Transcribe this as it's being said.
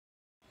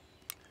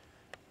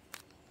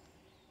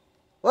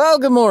Well,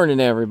 good morning,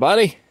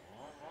 everybody.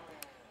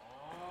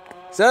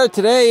 So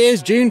today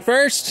is June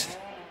 1st.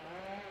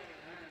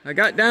 I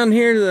got down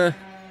here to the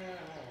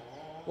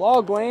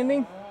log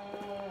landing.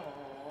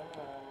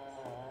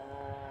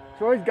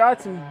 Troy's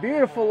got some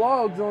beautiful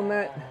logs on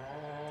that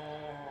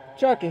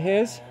chuck of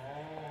his.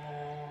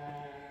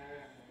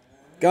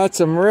 Got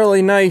some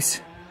really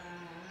nice,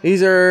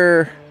 these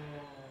are,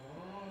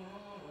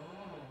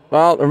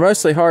 well, they're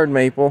mostly hard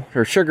maple,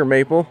 or sugar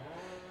maple.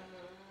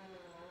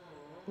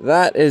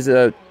 That is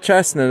a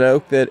chestnut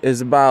oak that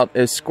is about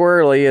as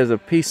squirrely as a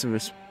piece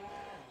of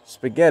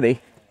spaghetti.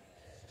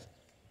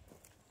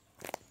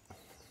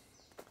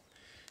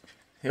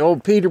 The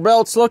old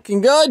Peterbilt's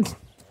looking good.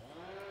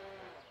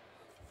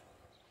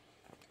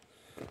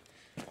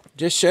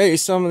 Just show you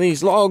some of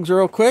these logs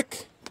real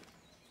quick.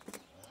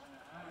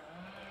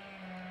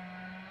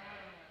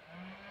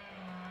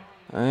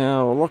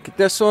 We'll look at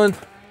this one.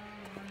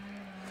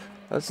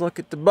 Let's look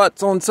at the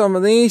butts on some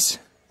of these.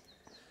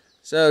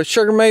 So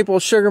sugar maple,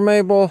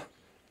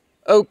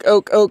 oak,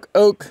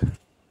 oak,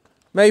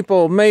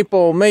 maple,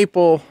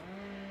 maple.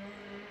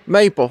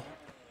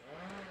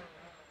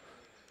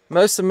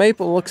 Most of the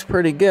maple looks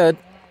pretty good.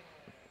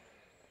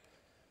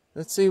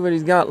 Let's see what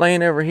he's got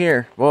laying over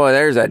here. Boy,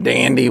 there's a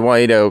dandy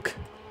white oak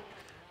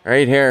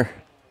right here.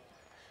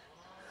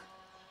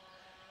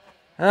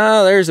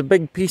 Oh, there's a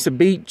big piece of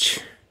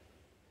beech.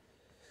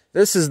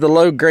 This is the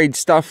low-grade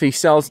stuff he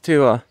sells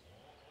to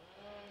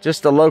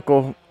just a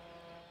local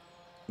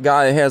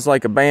guy that has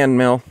like a band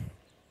mill.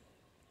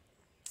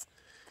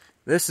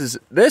 This is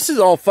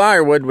all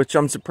firewood, which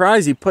I'm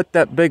surprised he put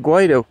that big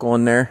white oak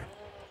on there.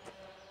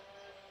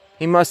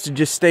 He must have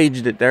just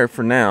staged it there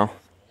for now.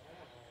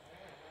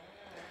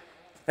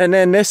 And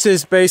then this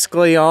is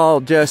basically all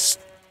just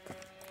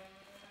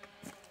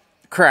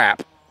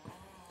crap.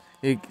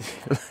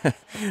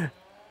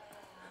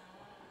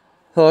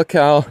 Look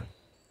how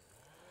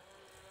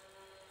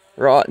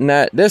rotten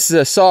that. This is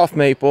a soft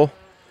maple.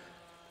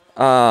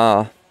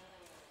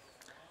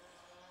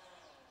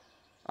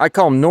 I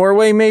call them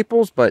Norway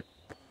maples, but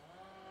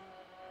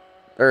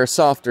they're a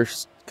softer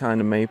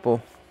kind of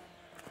maple.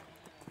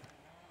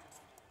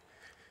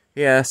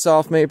 Yeah,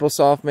 soft maple.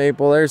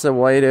 There's a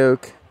white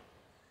oak.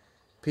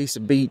 Piece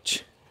of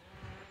beech.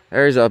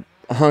 There's a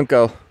hunk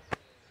of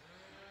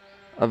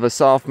a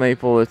soft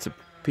maple. It's a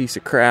piece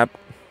of crap.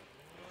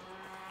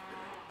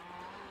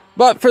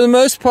 But for the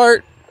most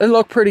part, it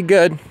looked pretty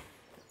good.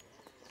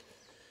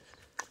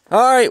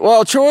 Alright,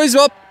 well, Troy's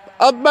up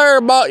there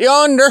about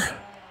yonder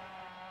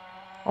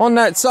on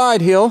that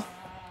side hill.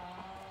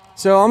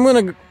 So I'm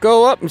gonna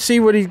go up and see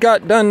what he's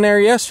got done there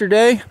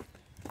yesterday.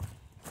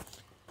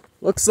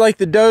 Looks like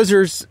the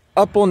dozer's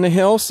up on the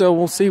hill, so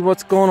we'll see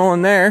what's going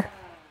on there.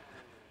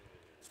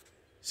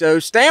 So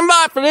stand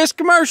by for this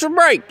commercial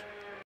break.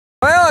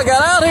 Well, I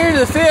got out here to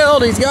the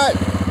field. He's got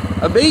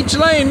a beech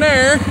laying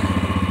there,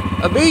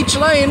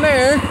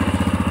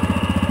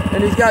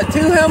 and he's got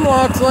two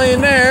hemlocks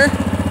laying there.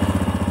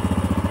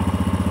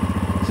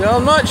 So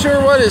I'm not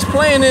sure what his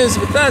plan is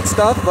with that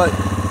stuff, but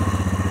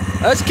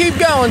let's keep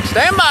going.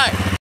 Stand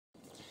by.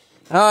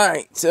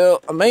 Alright,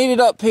 so I made it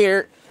up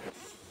here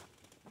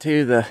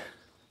to the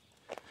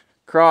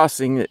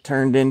crossing that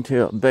turned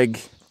into a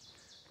big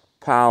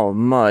pile of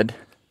mud.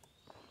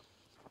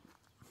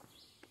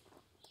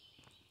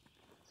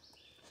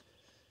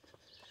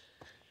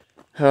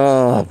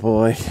 Oh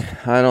boy,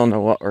 I don't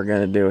know what we're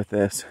gonna do with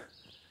this.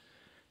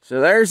 So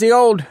there's the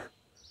old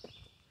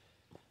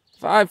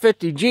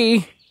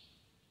 550G.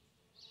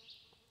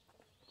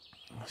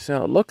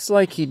 So it looks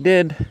like he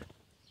did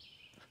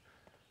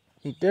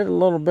a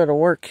little bit of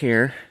work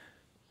here.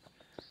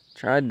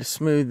 Tried to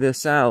smooth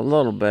this out a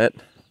little bit.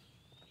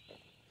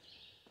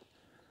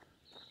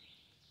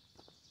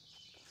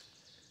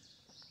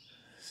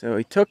 So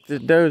he took the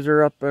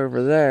dozer up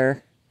over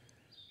there.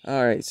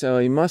 Alright, so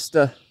he must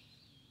have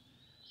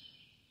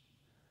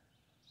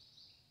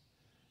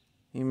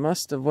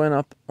went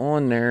up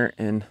on there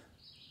and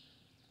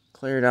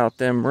cleared out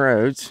them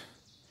roads.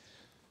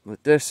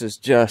 But this is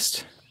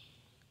just,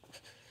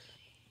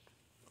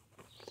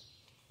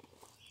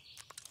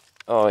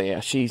 oh yeah,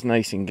 she's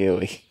nice and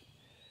gooey.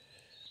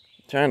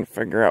 Trying to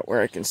figure out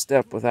where I can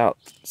step without,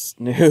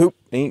 nope,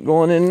 ain't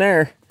going in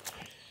there.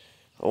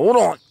 Hold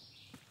on.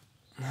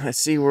 Let's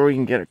see where we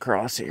can get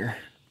across here.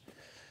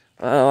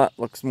 Well, that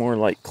looks more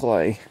like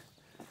clay.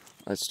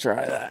 Let's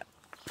try that.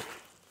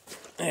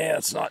 Yeah,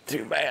 it's not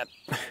too bad.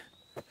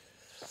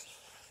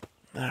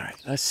 Alright,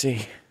 let's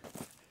see.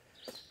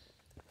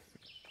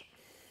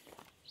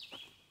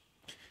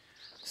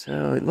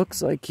 So it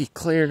looks like he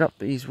cleared up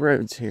these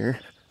roads here.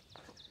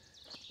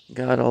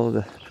 Got all of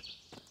the...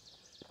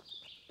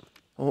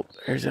 Oh,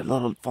 there's that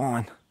little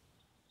fawn.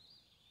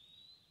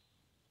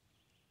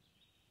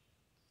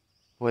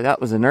 Boy,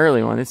 that was an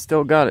early one. It's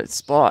still got its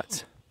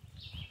spots.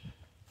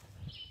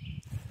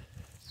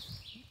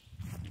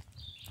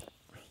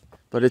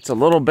 But it's a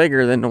little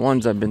bigger than the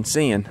ones I've been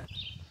seeing.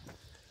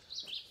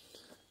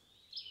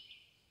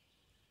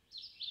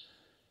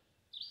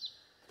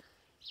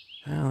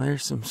 Well,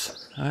 there's some,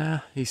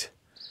 he's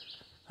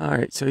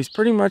Alright, so he's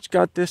pretty much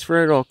got this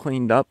road all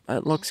cleaned up.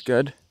 That looks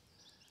good.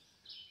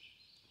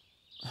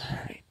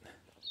 Alright.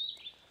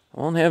 I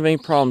won't have any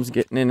problems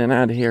getting in and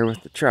out of here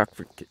with the truck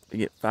to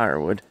get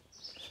firewood.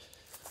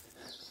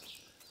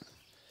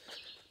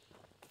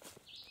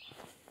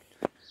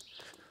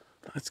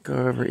 Let's go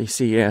over, you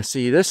see, yeah,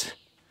 see this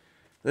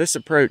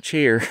approach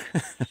here.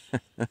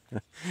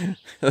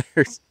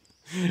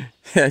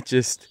 that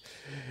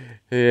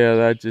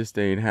just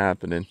ain't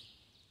happening.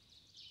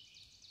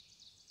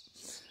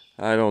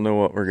 I don't know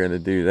what we're gonna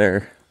do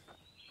there.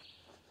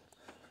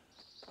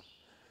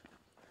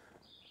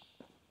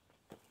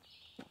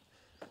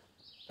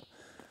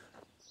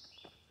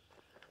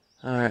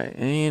 Alright,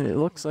 and it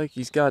looks like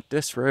he's got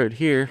this road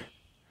here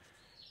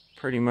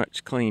pretty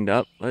much cleaned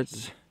up.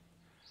 Let's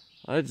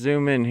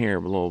zoom in here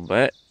a little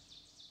bit.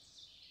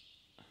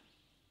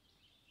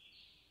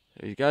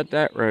 So he's got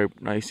that road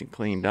nice and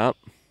cleaned up.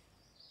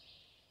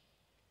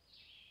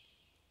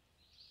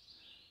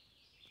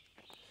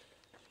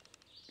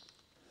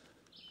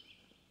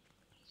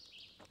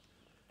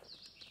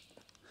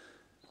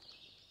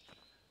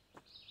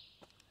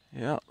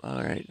 Yep,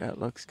 alright, that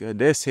looks good.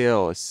 This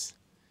hill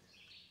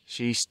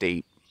she's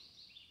steep.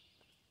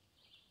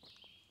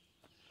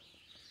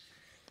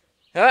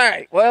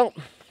 Alright, well,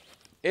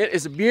 it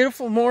is a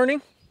beautiful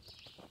morning.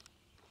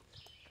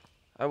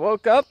 I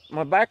woke up,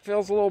 my back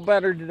feels a little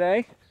better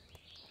today.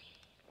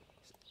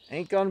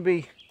 Ain't gonna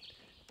be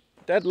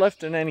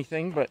deadlifting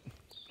anything, but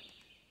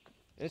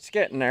it's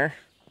getting there.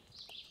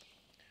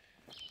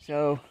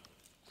 So,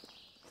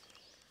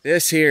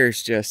 this here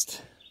is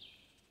just...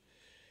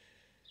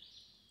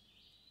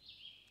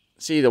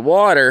 See, the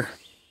water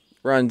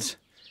runs,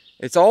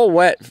 it's all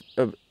wet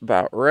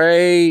about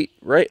right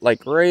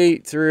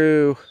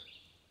through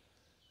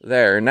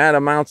there, and that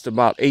amounts to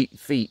about 8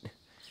 feet.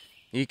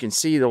 You can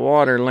see the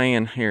water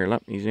laying here.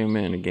 Let me zoom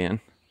in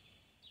again.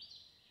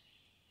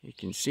 You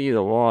can see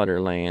the water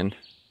laying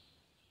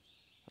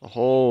the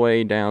whole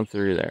way down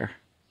through there.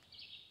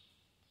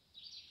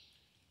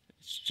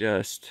 It's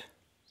just,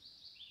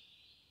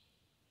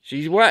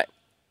 she's wet,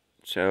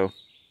 so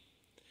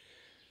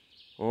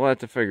we'll have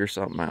to figure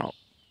something out.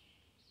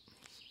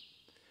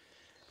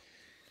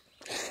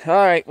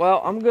 Alright,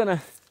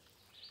 well,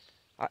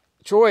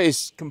 Troy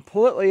is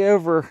completely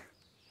over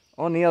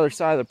on the other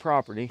side of the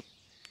property.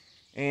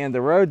 And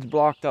the road's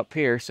blocked up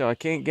here, so I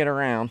can't get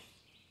around.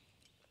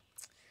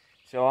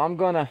 So I'm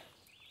gonna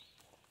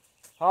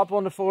hop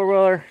on the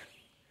four-wheeler,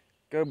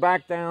 go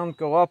back down,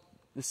 go up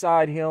the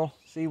side hill,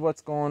 see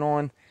what's going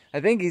on.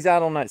 I think he's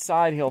out on that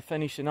side hill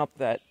finishing up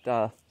that,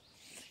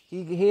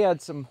 he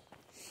had some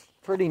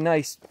pretty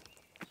nice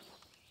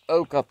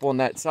oak up on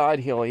that side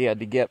hill he had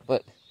to get,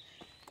 but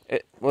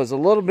it was a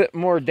little bit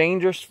more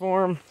dangerous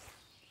for him.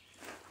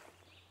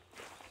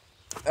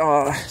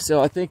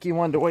 So I think he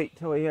wanted to wait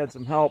till he had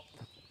some help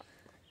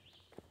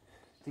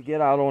to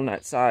get out on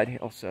that side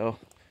hill. So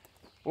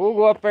we'll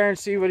go up there and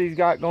see what he's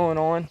got going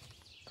on.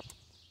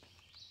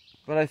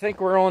 But I think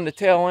we're on the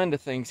tail end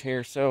of things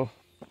here, so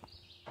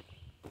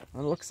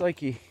it looks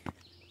like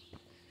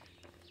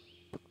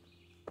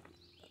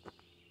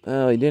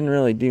well, he didn't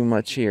really do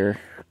much here.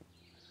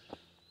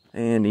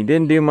 And he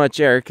didn't do much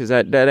there because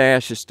that dead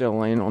ash is still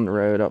laying on the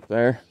road up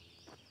there.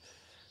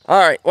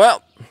 Alright,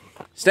 well,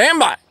 stand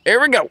by.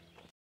 Here we go.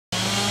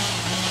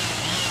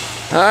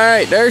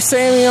 Alright, there's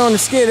Sammy on the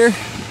skidder.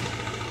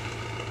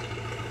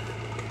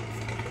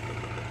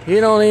 He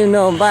don't even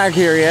know I'm back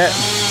here yet.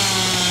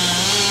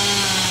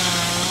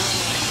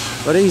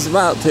 But he's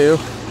about to.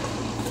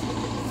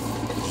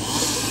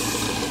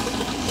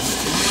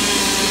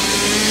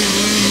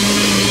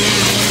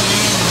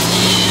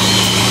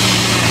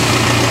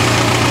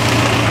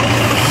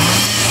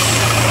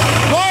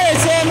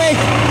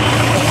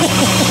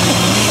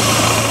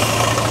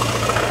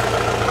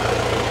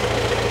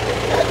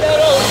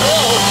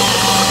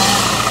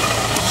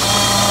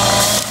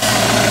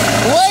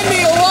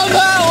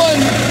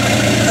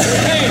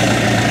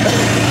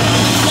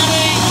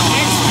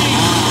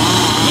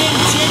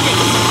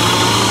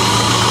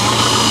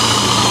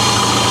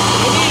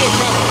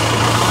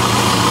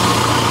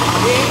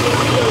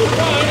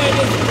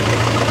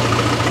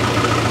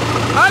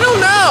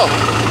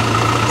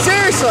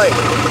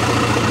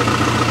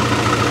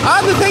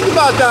 I'll have to think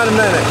about that in a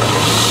minute.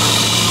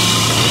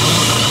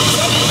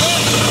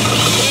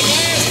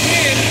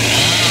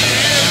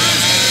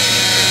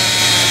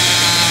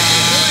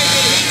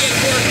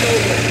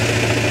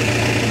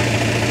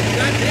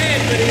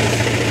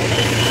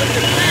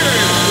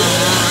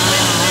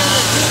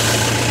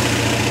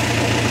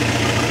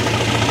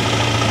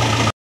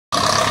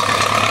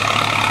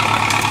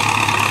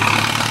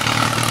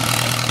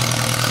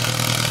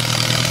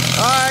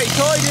 Alright,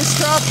 Toy just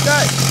dropped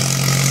that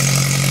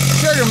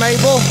sugar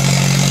maple.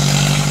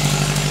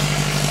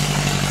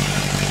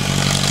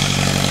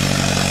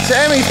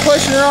 Sammy's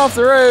pushing her off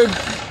the road.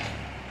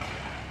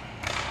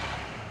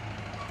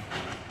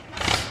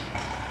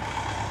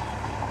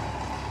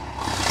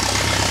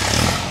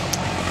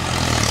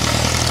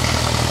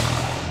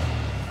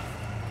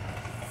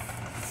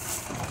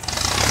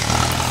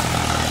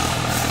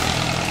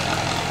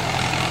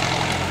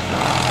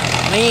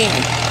 clean.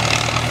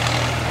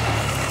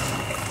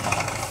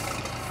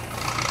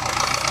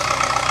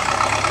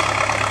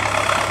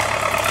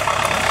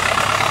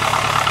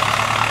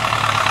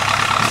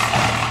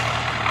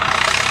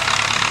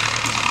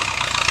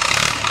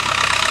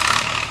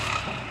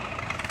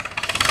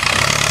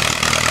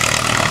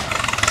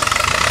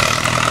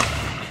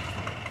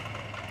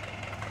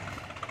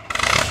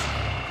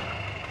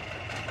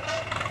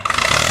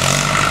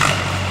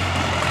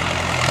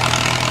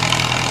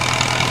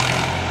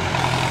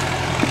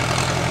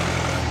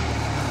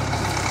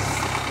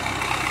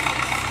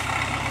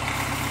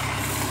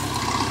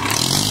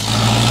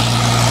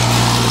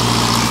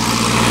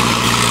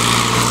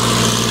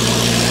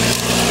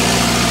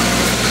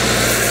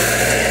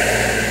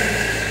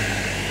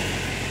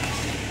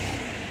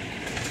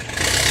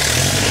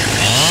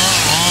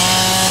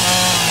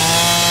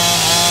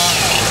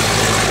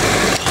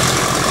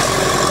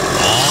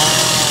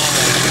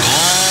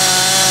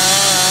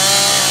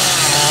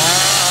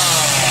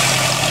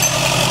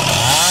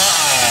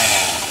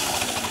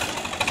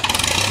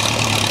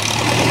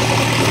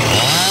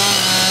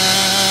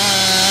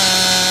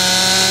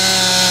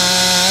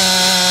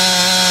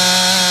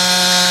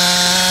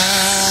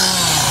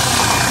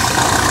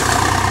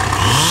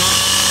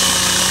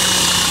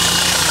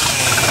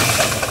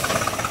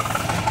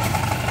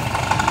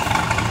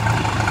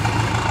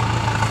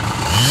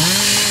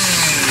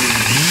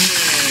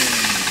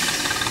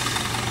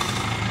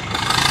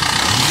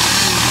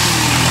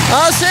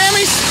 Oh,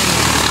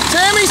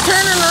 Sammy's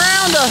turning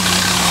around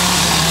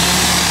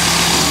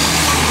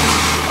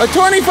a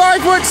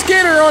 25-foot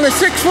skidder on a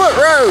 6-foot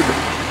road.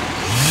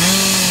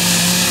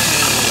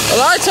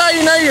 Well, that's how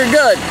you know you're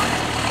good.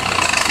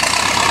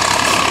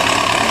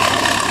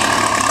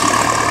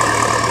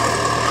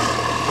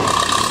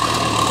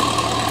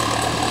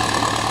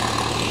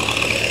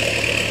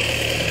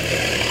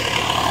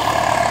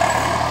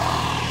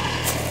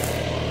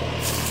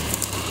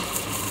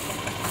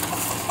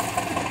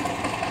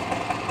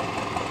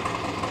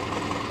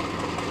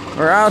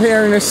 We're out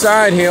here in this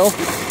side hill.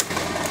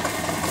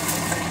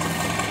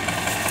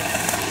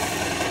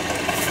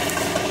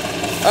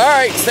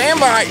 Alright,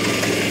 stand by.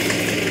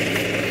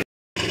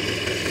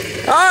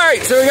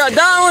 Alright, so we got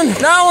that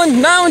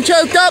one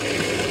choked up.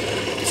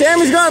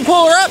 Sammy's gonna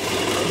pull her up.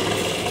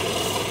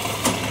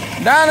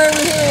 Down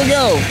over here we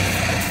go.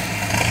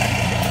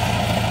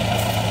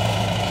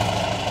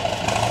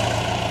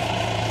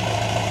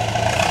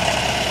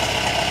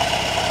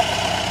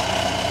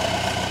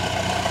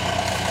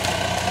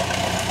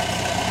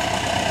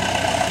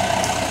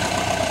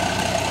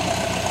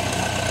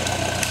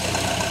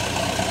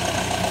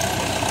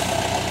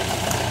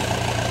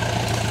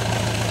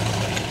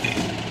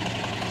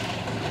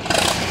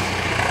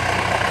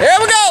 Here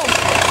we go!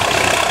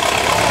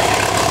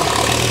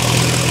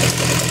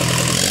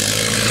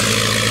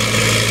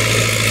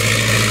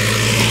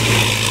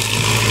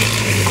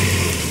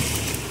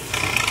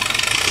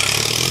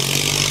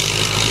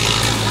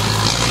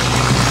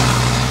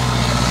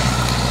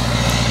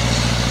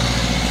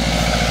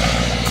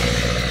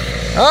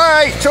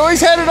 Alright, so he's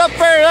headed up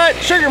there to that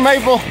sugar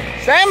maple.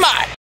 Stand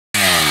by!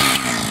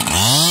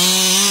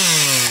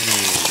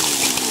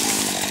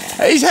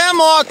 These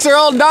hemlocks are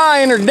all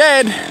dying or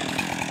dead.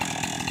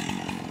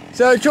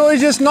 So Troy's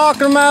just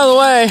knocking them out of the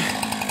way.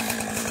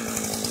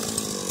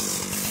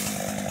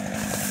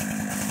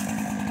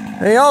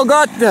 They all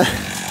got the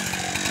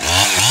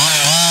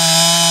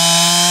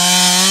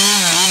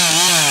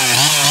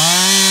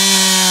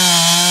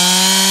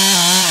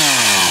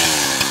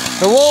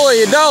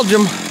woolly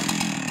Belgium.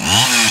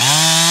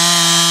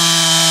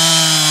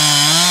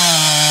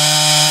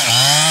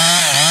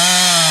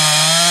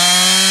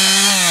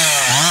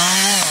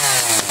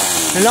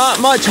 There's not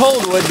much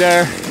holdwood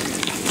there.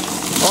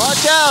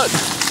 Watch out!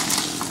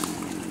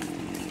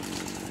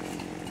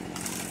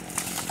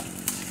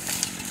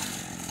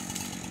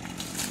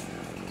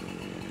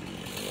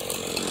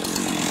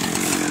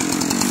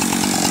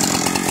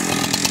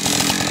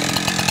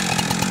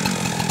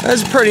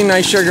 That's a pretty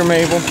nice sugar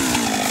maple.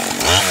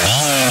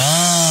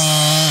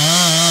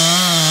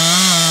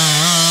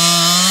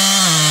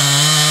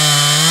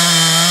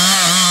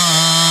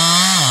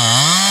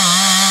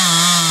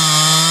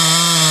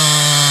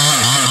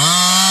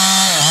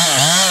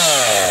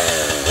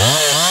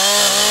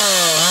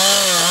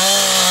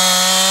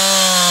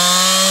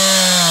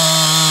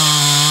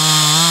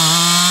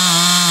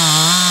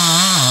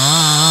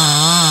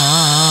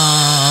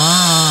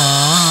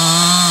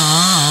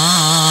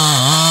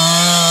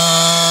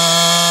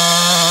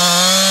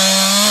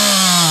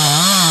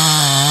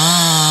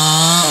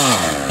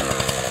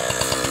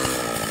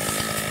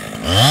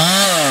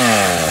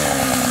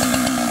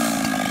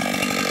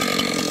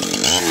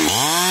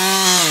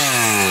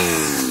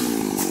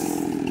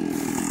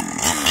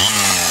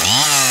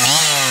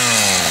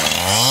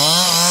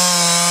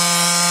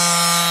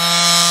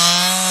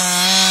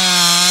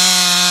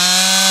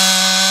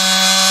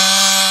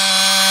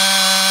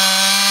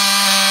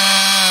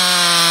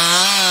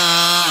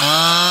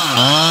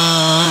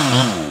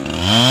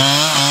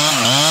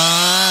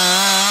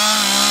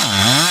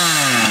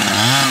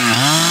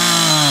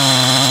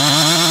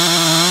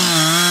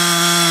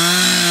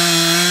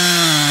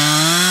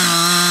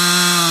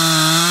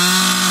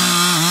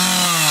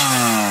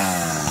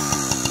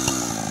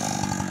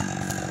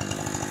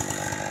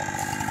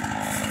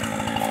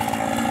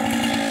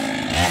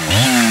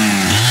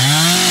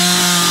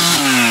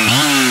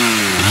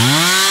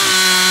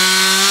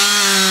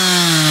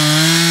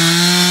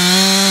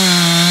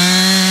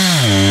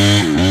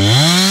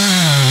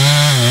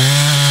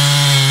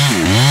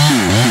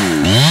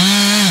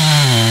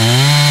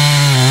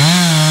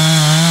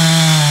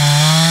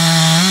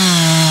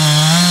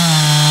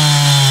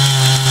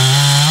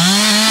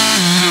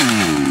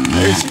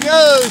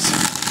 goes.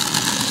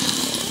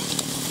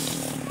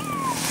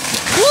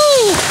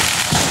 Woo!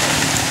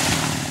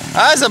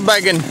 That's a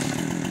big one.